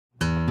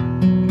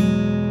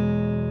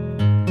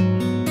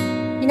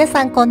皆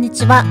さんこんに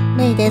ちは、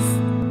メイです。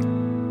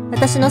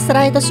私のス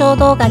ライドショー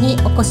動画に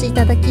お越しい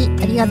ただき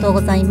ありがとうご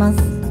ざいます。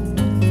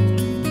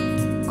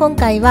今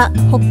回は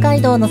北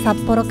海道の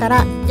札幌か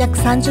ら約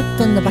30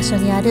分の場所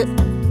にある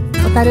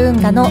小樽運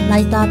河のラ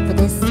イトアップ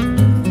です。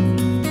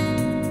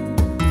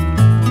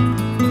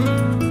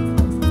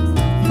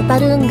小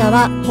樽運河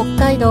は北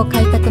海道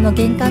開拓の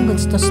玄関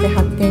口として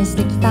発展し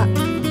てきた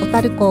小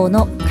樽港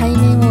の海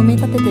面を埋め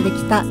立ててで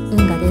きた運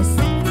河です。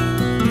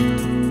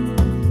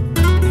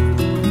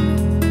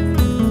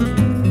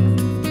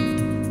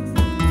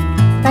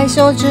大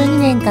正12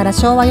年から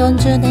昭和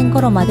40年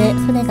頃まで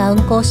船が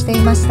運航して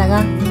いました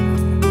が、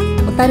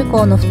小樽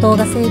港の埠頭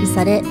が整備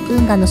され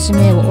運河の使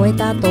命を終え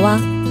た後は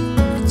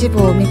一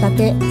部を埋め立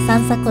て、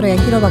散策路や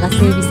広場が整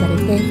備され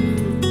て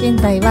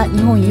現在は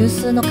日本有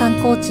数の観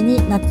光地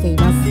になってい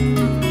ます。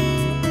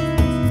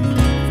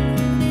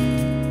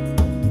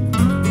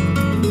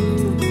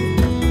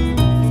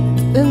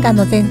運河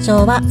の全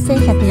長は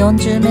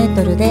1140メー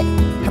トルで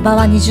幅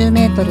は20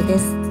メートルで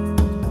す。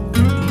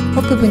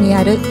北部に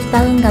ある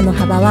北運河の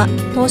幅は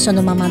当初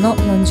のままの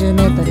40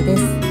メートルで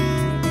す。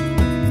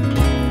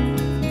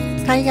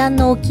海岸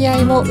の沖合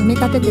を埋め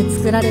立てて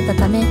作られた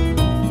ため、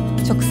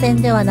直線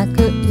ではな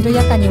く緩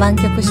やかに湾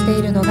曲して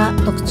いるのが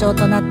特徴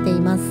となってい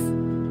ます。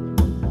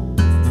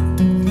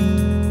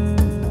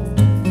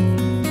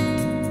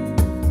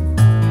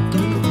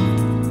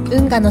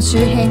運河の周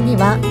辺に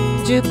は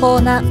重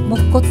厚な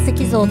木骨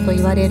石像と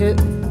いわれる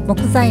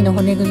木材の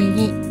骨組み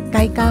に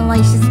外観は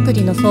石造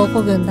りの倉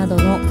庫群など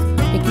の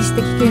歴史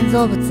的建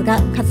造物が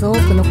数多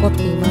く残っ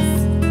ています。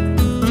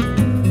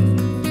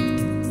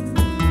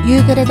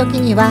夕暮れ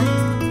時には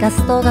ガ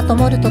ス灯が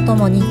灯るとと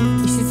もに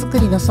石造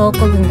りの倉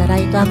庫群がラ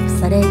イトアップ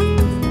され、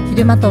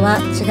昼間とは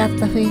違っ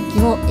た雰囲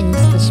気を演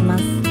出しま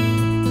す。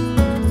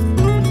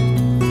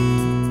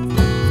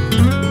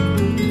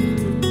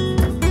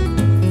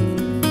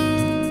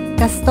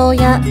ガス灯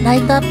やラ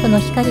イトアップの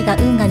光が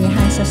運河に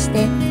反射し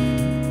て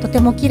とて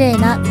も綺麗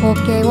な光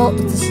景を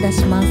映し出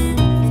します。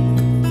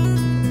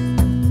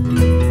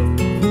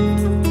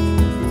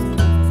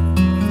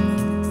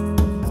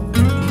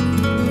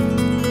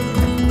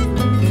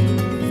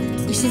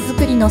石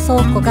造りの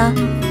倉庫が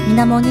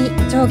水面に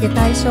上下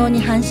対称に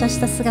反射し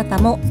た姿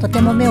もと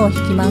ても目を引き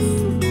ます。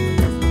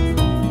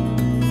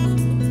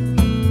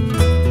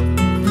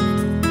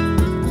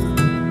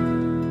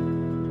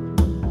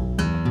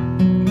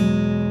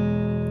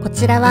こ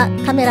ちらは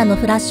カメラの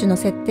フラッシュの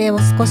設定を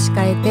少し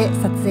変えて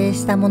撮影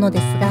したもので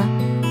すが、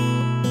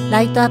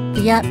ライトアッ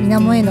プや水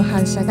面への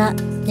反射が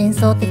幻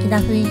想的な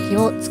雰囲気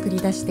を作り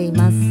出してい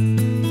ます。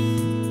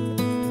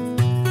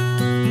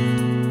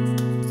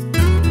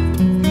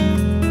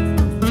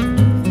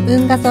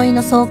運河沿い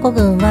の倉庫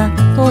群は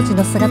当時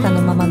の姿の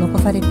まま残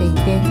されてい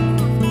て、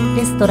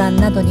レストラン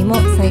などにも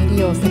再利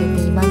用されて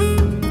います。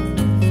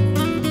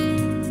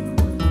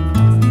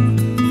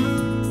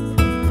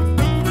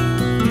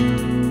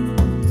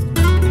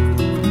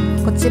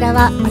こちら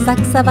は浅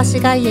草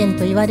橋外苑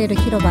といわれる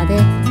広場で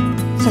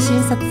写真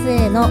撮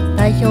影の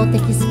代表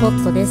的スポ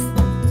ットです。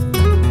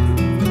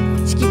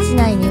敷地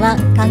内には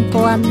観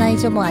光案内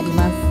所もあり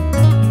ます。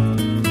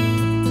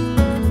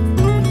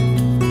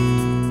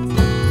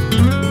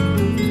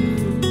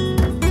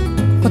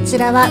こち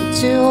らは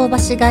中央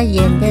橋外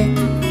苑で、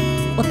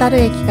小樽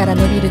駅から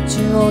伸びる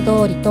中央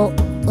通りと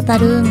小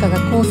樽運河が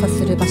交差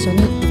する場所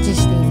に位置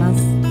していま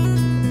す。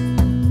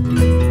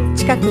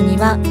近くに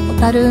は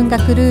小樽運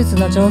河クルーズ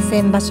の乗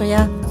船場所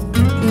や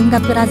運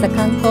河プラザ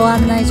観光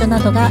案内所な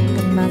どがあり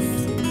ます。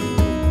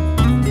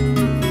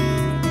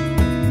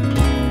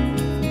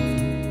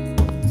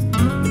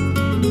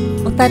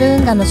小樽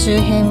運河の周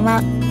辺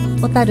は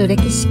小樽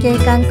歴史景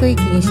観区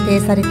域に指定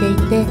されてい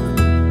て、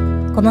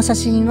この写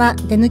真は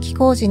出抜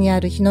小路にあ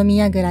る日の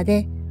宮蔵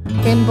で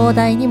展望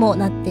台にも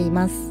なってい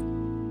ます。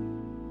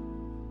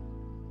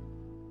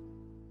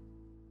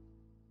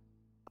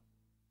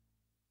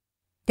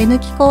出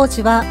抜小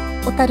路は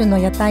小樽の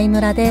屋台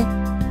村で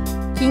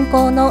近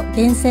郊の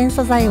厳選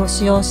素材を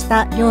使用し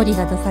た料理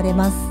が出され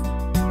ます。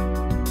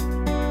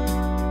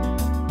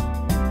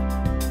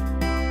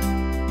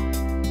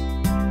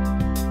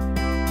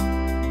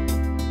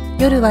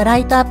夜はラ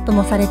イトアップ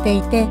もされて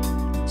いて、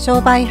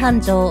商売繁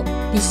盛、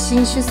立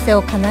身出世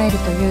を叶える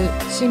という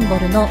シンボ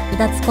ルのう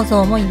だつ小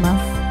僧もいま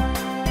す。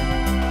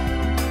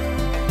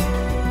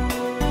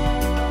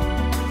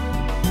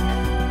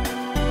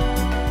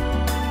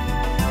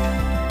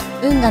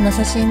運河の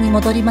写真に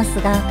戻ります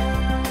が、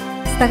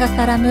ツタが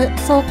絡む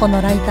倉庫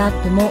のライトア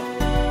ップも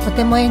と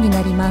ても絵に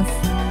なります。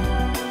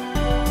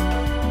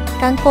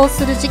観光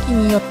する時期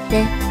によっ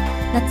て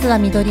夏は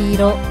緑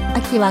色、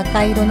秋は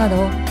赤色な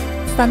ど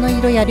ツタの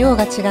色や量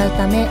が違う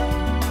ため、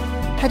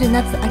春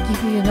夏秋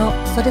冬の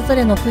それぞ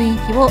れの雰囲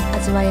気を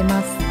味わえ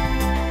ます。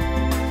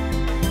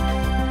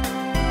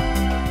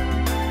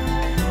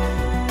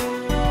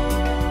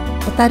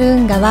小樽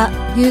運河は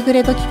夕暮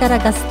れ時から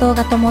ガス灯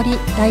が灯り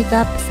ライト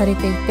アップされ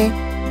ていて、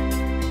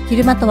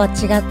昼間とは違っ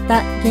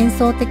た幻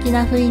想的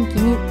な雰囲気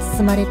に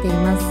包まれてい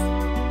ます。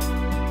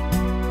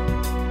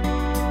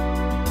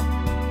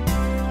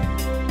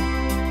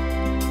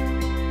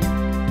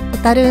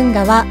樽運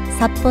河は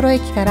札幌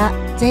駅から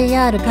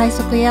JR 快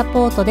速エア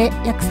ポートで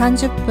約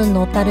30分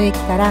の小樽駅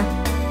から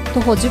徒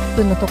歩10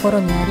分のところ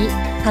にあり、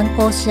観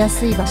光しや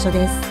すい場所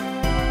です。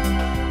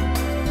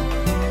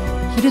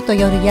昼と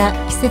夜や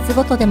季節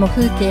ごとでも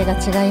風景が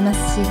違いま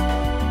すし、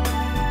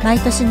毎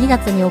年2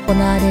月に行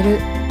われる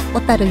小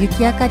樽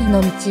雪あかり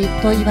の道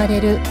と言われ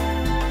る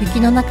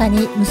雪の中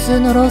に無数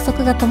のろうそ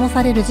くが灯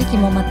される時期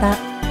もまた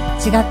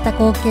違った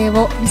光景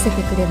を見せ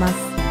てくれま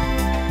す。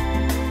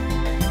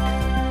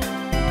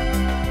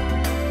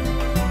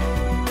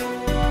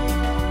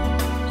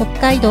北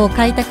海道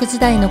開拓時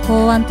代の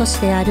港湾都市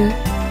である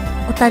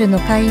小樽の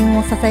海運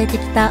を支えて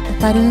きた小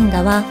樽運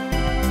河は、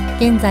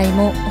現在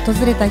も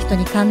訪れた人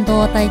に感動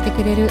を与えて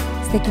くれる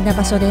素敵な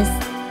場所です。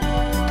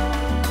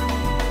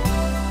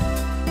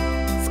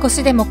少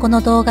しでもこ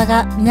の動画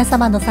が皆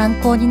様の参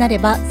考になれ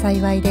ば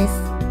幸いです。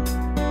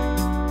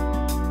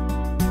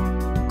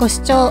ご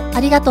視聴あ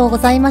りがとうご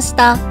ざいまし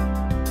た。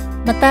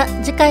また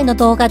次回の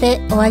動画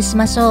でお会いし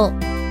ましょ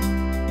う。